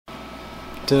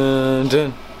Dun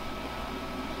dun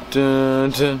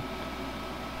dun dun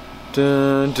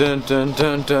dun dun dun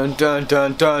dun dun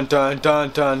dun dun dun dun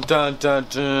dun dun dun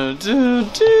dun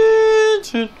dun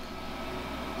dun.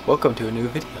 Welcome to a new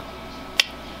video.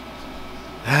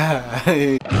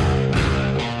 Hi.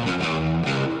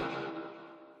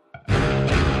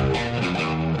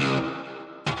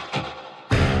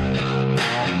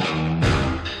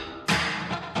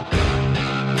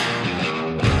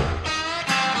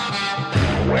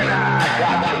 When I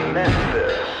got to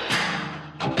Memphis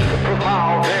to put my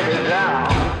old baby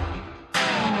down,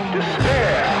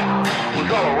 despair was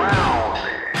all around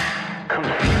me.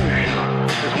 Confusion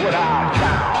is what I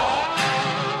found.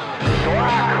 So I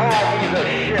called me the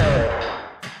sheriff.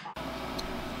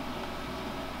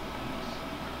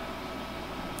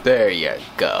 There you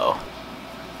go.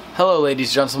 Hello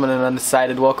ladies, gentlemen, and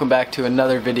undecided. Welcome back to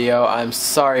another video. I'm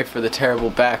sorry for the terrible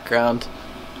background.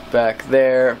 Back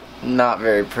there, not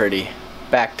very pretty.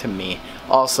 Back to me,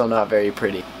 also not very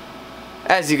pretty.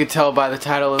 As you could tell by the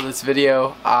title of this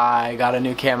video, I got a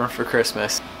new camera for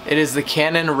Christmas. It is the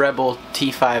Canon Rebel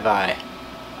T5i.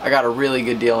 I got a really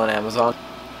good deal on Amazon.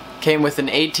 Came with an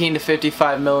 18 to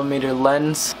 55mm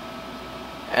lens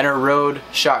and a Rode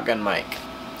shotgun mic.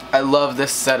 I love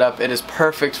this setup. It is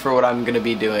perfect for what I'm going to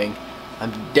be doing.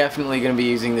 I'm definitely going to be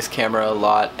using this camera a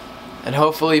lot and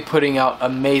hopefully putting out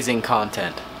amazing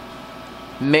content.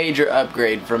 Major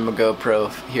upgrade from a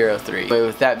GoPro Hero 3. But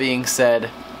with that being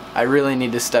said, I really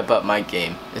need to step up my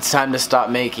game. It's time to stop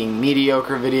making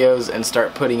mediocre videos and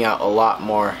start putting out a lot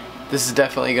more. This is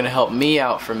definitely going to help me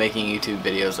out for making YouTube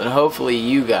videos, and hopefully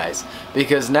you guys,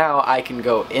 because now I can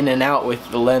go in and out with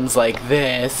the lens like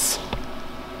this.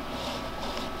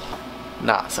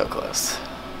 Not so close.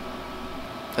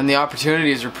 And the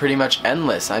opportunities are pretty much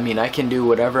endless. I mean, I can do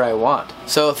whatever I want.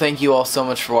 So thank you all so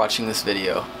much for watching this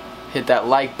video. Hit that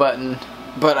like button,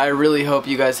 but I really hope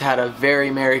you guys had a very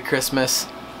Merry Christmas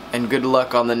and good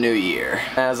luck on the new year.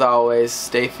 As always,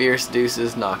 stay fierce,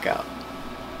 deuces, knockout.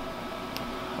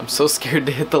 I'm so scared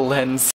to hit the lens.